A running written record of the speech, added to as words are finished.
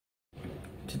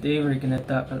Today we're gonna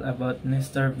tackle about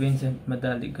Mr. Vincent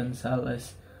Madali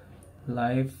Gonzalez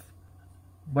life,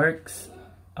 works,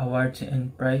 awards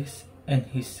and prize,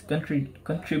 and his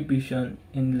contribution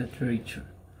in literature.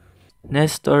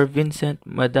 Nestor Vincent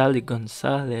Madali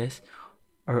Gonzalez,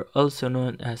 or also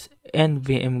known as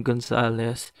N.V.M.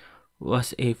 Gonzalez,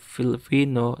 was a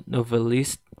Filipino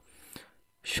novelist,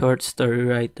 short story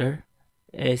writer,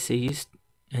 essayist,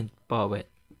 and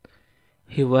poet.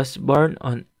 He was born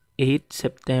on 8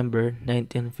 September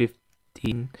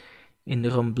 1915 in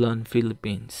Romblon,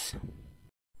 Philippines.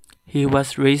 He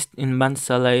was raised in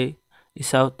Mansalay, a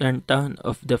southern town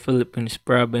of the Philippines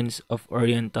province of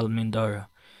Oriental Mindoro.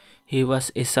 He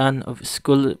was a son of a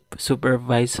school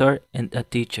supervisor and a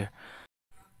teacher.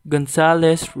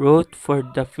 Gonzalez wrote for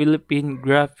the Philippine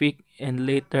Graphic and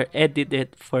later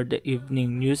edited for the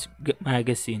Evening News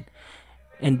magazine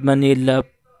and Manila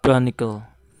Chronicle.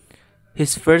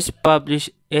 His first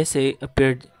published essay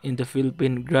appeared in the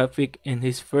Philippine Graphic and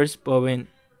his first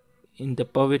poem in the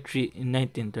Poetry in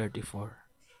 1934.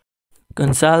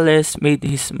 Gonzalez made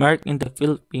his mark in the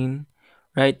Philippine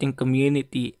writing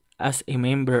community as a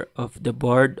member of the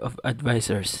Board of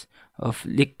Advisors of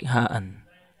Likhaan.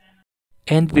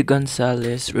 N.V.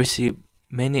 Gonzalez received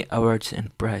many awards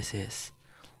and prizes,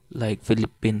 like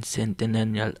Philippine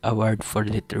Centennial Award for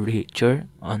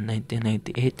Literature on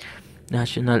 1998,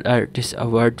 National Artist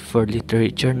Award for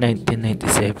Literature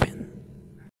 1997.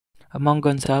 Among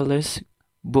Gonzalez'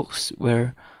 books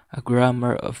were A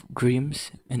Grammar of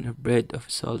Dreams and A Bread of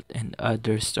Salt and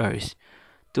Other Stories,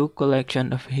 two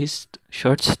collections of his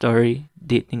short story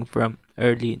dating from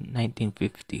early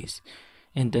 1950s,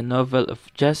 and the novel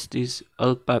of Justice,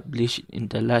 all published in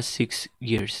the last 6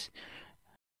 years.